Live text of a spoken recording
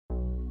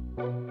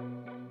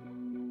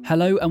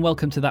Hello and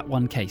welcome to That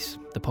One Case,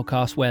 the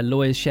podcast where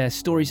lawyers share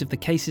stories of the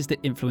cases that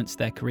influenced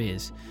their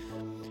careers.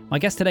 My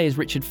guest today is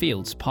Richard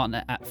Fields,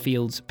 partner at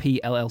Fields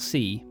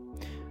PLLC.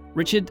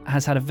 Richard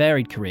has had a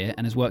varied career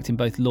and has worked in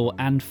both law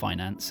and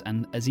finance,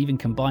 and has even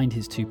combined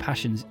his two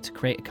passions to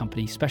create a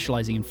company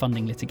specialising in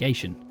funding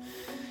litigation.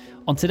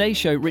 On today's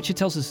show, Richard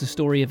tells us the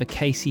story of a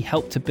case he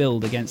helped to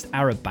build against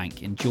Arab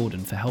Bank in Jordan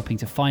for helping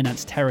to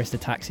finance terrorist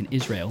attacks in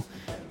Israel,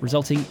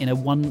 resulting in a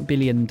 $1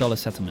 billion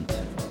settlement.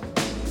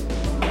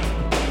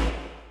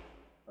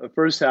 The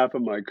first half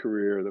of my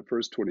career, the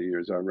first 20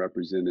 years, I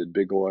represented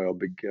big oil,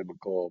 big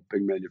chemical,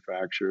 big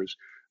manufacturers.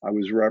 I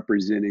was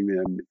representing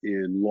them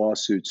in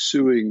lawsuits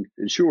suing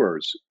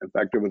insurers. In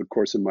fact, over the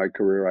course of my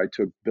career, I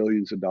took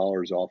billions of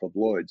dollars off of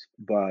Lloyd's.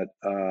 But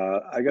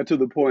I got to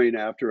the point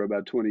after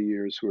about 20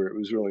 years where it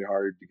was really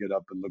hard to get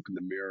up and look in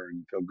the mirror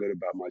and feel good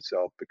about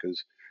myself,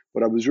 because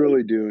what I was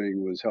really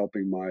doing was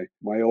helping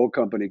my old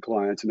company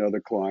clients and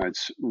other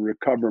clients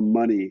recover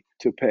money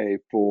to pay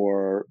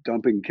for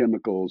dumping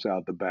chemicals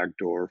out the back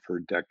door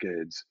for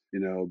decades,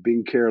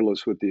 being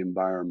careless with the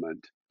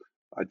environment.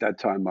 At that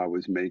time, I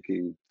was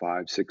making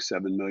 $5, $6,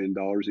 $7 million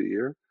a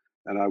year,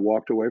 and I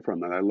walked away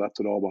from it. I left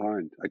it all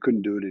behind. I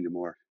couldn't do it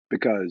anymore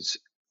because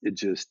it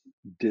just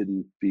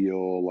didn't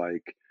feel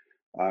like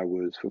I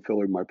was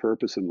fulfilling my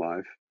purpose in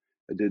life.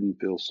 I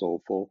didn't feel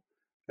soulful,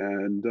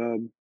 and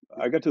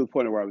I got to the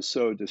point where I was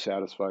so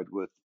dissatisfied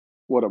with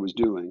what I was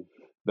doing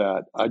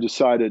that I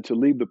decided to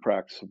leave the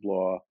practice of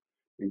law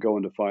and go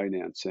into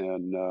finance.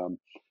 And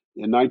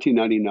in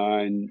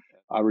 1999,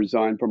 I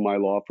resigned from my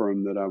law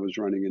firm that I was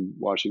running in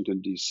Washington,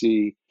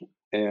 D.C.,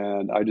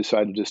 and I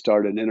decided to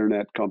start an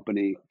internet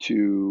company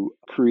to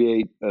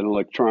create an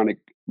electronic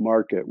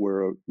market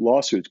where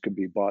lawsuits could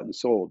be bought and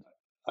sold.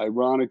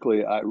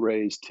 Ironically, I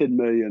raised 10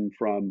 million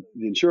from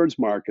the insurance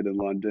market in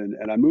London,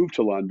 and I moved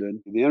to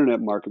London. The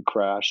internet market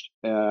crashed,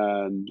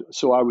 and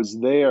so I was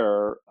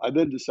there. I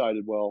then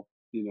decided, well,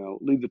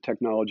 leave the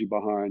technology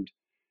behind,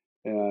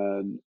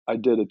 and I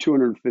did a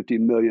 $250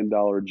 million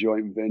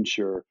joint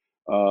venture.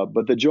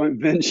 But the joint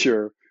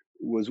venture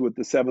was with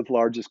the seventh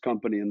largest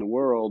company in the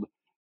world,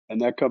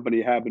 and that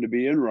company happened to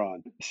be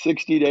Enron.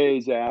 60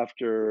 days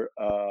after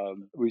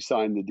we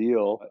signed the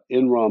deal,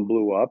 Enron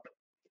blew up.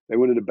 They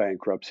went into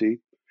bankruptcy.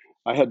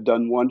 I had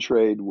done one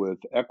trade with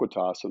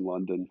Equitas in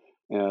London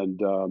and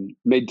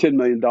made $10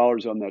 million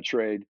on that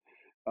trade.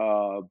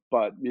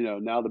 But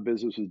now the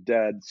business was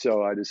dead,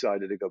 so I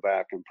decided to go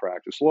back and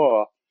practice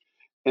law.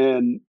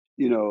 And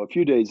a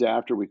few days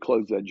after we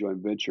closed that joint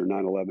venture,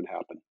 9/11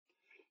 happened.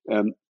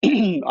 And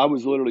I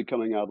was literally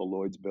coming out of the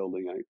Lloyd's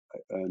building,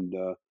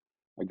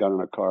 I got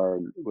in a car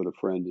with a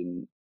friend,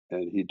 and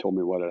he told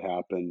me what had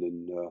happened,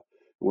 and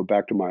went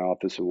back to my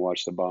office and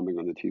watched the bombing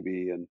on the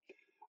TV. And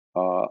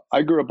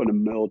I grew up in a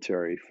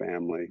military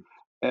family.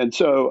 And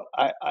so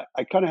I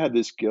kind of had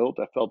this guilt.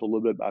 I felt a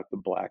little bit like the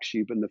black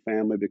sheep in the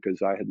family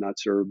because I had not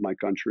served my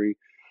country.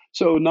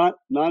 So not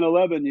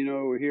 9/11,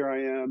 here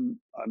I am.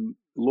 I'm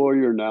a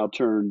lawyer now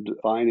turned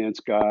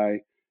finance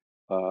guy.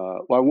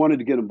 Well, I wanted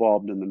to get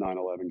involved in the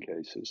 9/11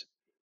 cases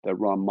that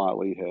Ron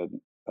Motley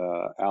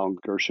Alan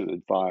Gershon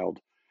had filed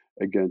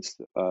against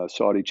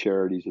Saudi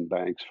charities and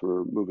banks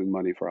for moving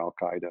money for Al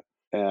Qaeda.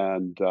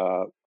 And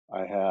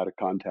I had a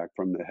contact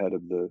from the head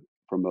of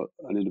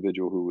an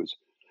individual who was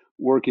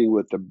working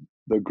with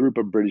the group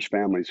of British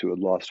families who had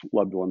lost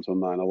loved ones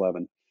on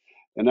 9/11.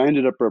 And I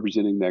ended up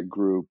representing that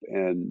group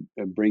and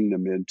bringing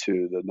them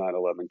into the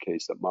 9/11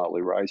 case that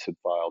Motley Rice had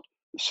filed.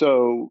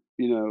 So,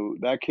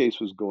 that case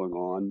was going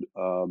on.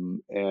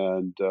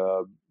 And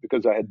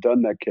because I had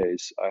done that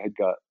case, I had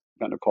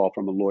gotten a call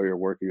from a lawyer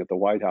working at the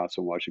White House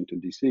in Washington,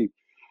 D.C.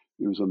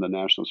 He was on the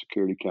National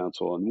Security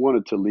Council and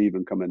wanted to leave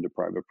and come into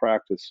private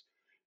practice.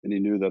 And he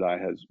knew that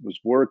was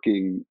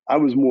working. I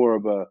was more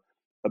of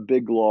a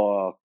big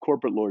law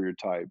corporate lawyer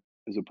type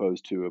as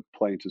opposed to a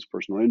plaintiff's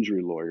personal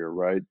injury lawyer,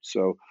 right?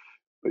 So,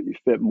 but you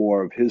fit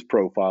more of his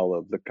profile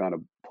of the kind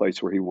of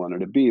place where he wanted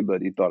to be,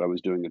 but he thought I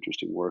was doing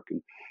interesting work,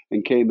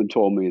 and came and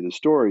told me the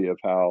story of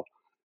how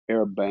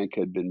Arab Bank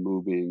had been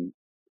moving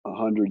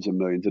hundreds of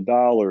millions of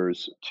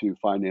dollars to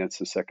finance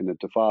the Second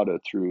Intifada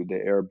through the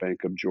Arab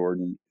Bank of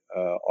Jordan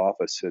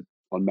office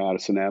on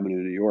Madison Avenue,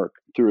 New York,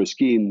 through a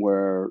scheme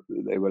where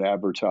they would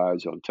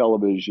advertise on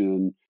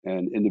television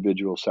and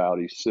individual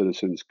Saudi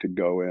citizens could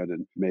go in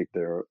and make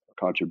their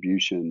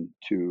contribution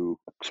to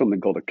something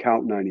called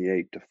Account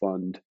 98 to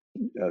fund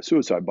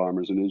suicide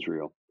bombers in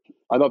Israel.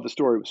 I thought the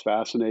story was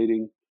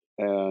fascinating,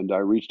 and I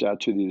reached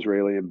out to the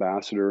Israeli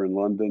ambassador in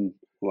London,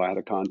 who I had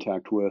a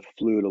contact with,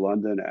 flew to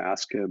London,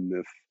 asked him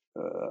if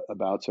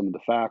about some of the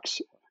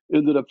facts.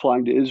 Ended up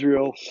flying to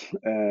Israel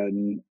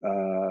and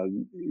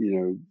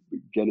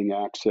getting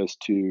access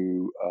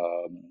to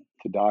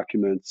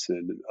documents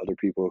and other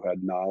people who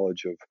had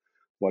knowledge of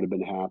what had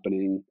been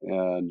happening.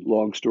 And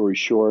long story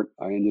short,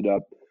 I ended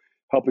up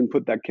helping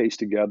put that case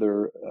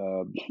together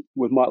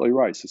with Motley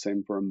Rice, the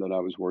same firm that I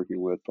was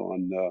working with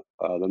on the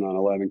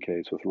 9/11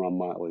 case with Ron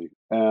Motley.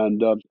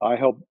 And I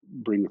helped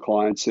bring the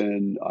clients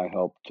in. I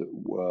helped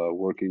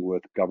working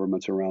with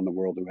governments around the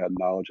world who had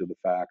knowledge of the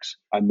facts.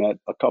 I met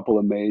a couple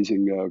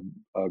amazing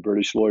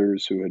British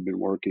lawyers who had been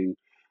working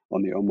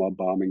on the Omagh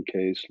bombing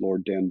case,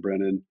 Lord Dan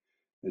Brennan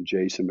and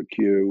Jason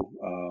McHugh,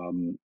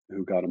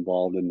 who got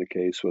involved in the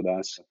case with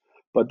us.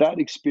 But that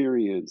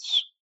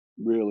experience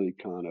really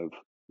kind of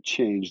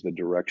changed the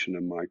direction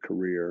of my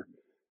career.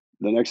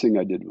 The next thing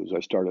I did was I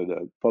started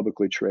a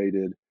publicly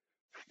traded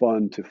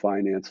fund to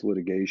finance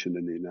litigation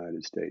in the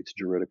United States,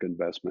 Juridic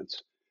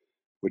Investments,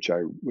 which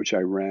I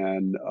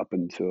ran up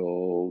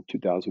until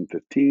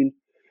 2015.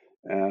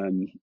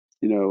 And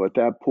at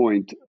that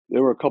point,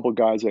 there were a couple of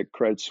guys at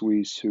Credit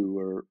Suisse who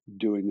were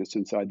doing this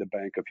inside the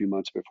bank a few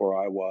months before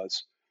I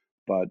was.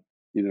 But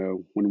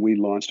when we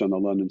launched on the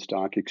London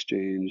Stock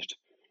Exchange,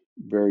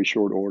 very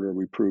short order,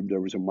 we proved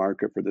there was a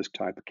market for this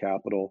type of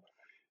capital.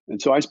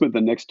 And so I spent the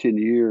next 10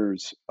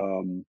 years,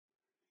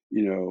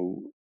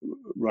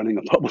 running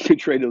a publicly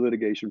traded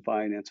litigation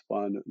finance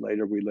fund.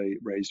 Later, we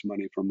raised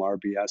money from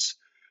RBS,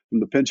 from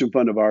the pension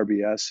fund of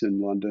RBS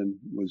in London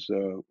was,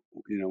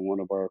 one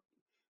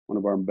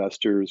of our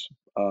investors.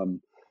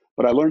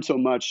 But I learned so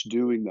much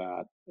doing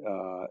that,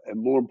 and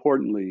more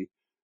importantly,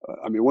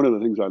 one of the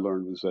things I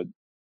learned was that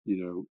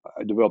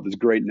I developed this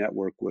great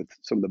network with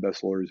some of the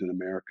best lawyers in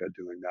America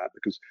doing that,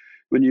 because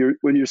when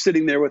you're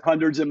sitting there with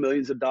hundreds of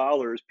millions of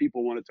dollars,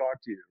 people want to talk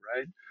to you,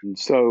 right? And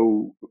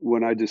so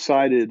when I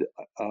decided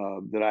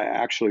that I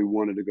actually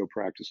wanted to go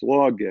practice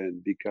law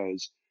again,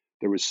 because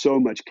there was so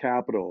much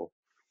capital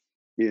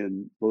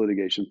in the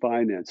litigation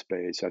finance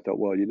space, I thought,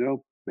 well,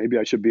 maybe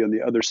I should be on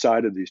the other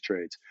side of these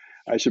trades.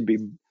 I should be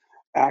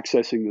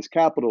accessing this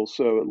capital.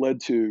 So it led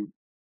to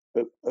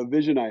a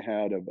vision I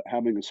had of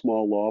having a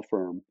small law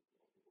firm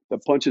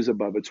that punches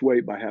above its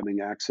weight by having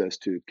access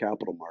to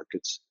capital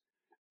markets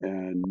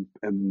and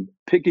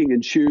picking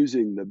and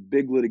choosing the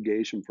big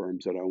litigation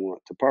firms that I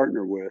want to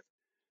partner with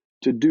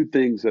to do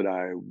things that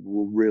I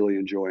will really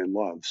enjoy and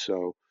love.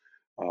 So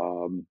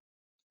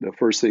the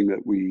first thing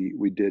that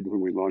we did when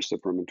we launched the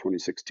firm in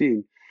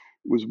 2016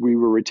 was we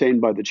were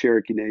retained by the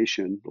Cherokee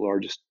Nation, the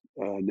largest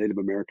Native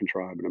American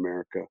tribe in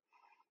America,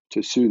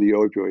 to sue the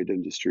opioid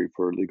industry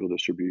for illegal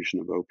distribution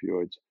of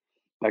opioids.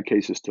 That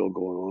case is still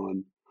going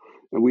on.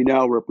 And we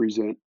now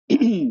represent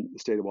the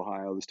state of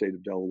Ohio, the state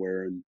of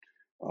Delaware, and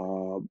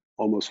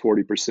almost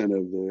 40%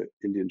 of the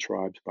Indian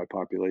tribes by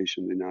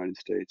population in the United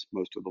States,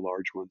 most of the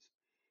large ones.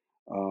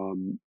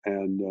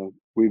 And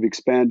we've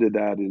expanded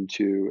that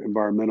into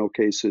environmental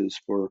cases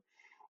for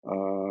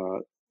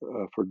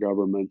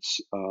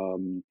governments,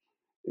 and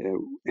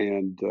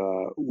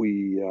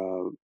we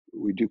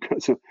do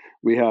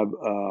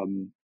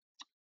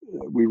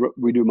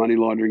we do money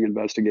laundering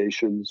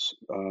investigations.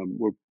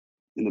 We're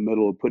in the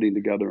middle of putting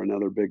together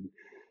another big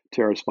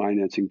terrorist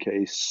financing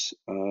case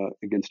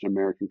against an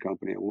American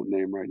company. I won't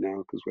name right now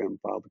because we haven't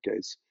filed the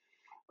case.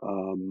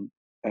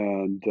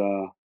 And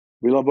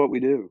we love what we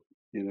do.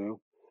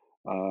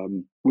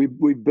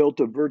 We've built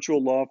a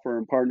virtual law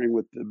firm partnering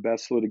with the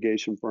best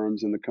litigation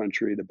firms in the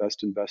country, the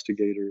best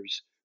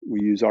investigators.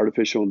 We use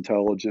artificial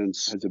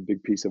intelligence as a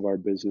big piece of our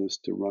business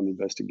to run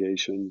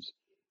investigations,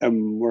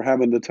 and we're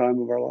having the time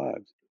of our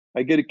lives.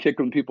 I get a kick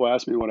when people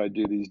ask me what I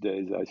do these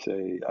days. I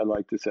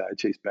like to say I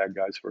chase bad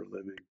guys for a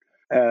living.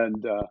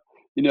 And,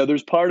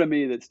 there's part of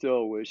me that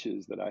still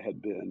wishes that I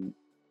had been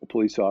a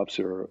police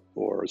officer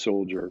or a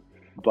soldier,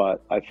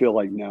 but I feel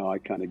like now I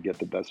kind of get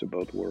the best of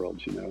both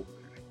worlds,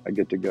 I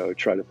get to go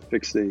try to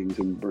fix things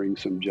and bring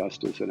some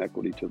justice and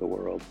equity to the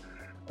world,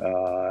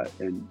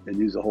 and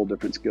use a whole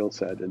different skill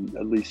set. And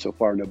at least so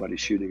far, nobody's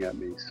shooting at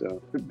me.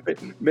 So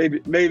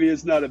maybe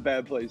it's not a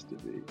bad place to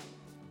be.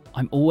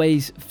 I'm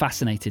always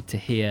fascinated to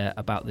hear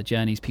about the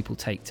journeys people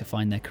take to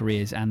find their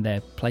careers and their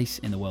place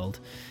in the world.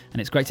 And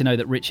it's great to know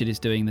that Richard is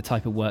doing the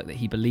type of work that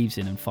he believes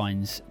in and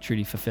finds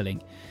truly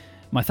fulfilling.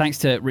 My thanks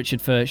to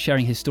Richard for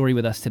sharing his story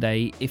with us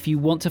today. If you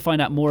want to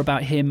find out more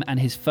about him and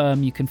his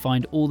firm, you can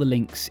find all the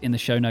links in the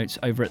show notes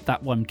over at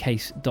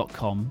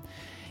thatonecase.com.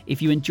 If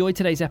you enjoyed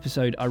today's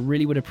episode, I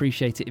really would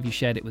appreciate it if you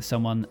shared it with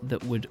someone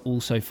that would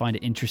also find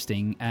it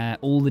interesting.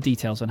 All the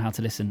details on how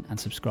to listen and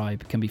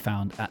subscribe can be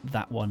found at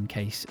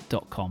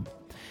thatonecase.com.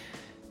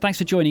 Thanks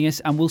for joining us,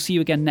 and we'll see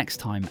you again next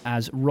time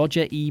as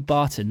Roger E.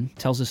 Barton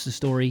tells us the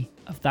story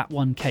of That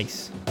One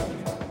Case.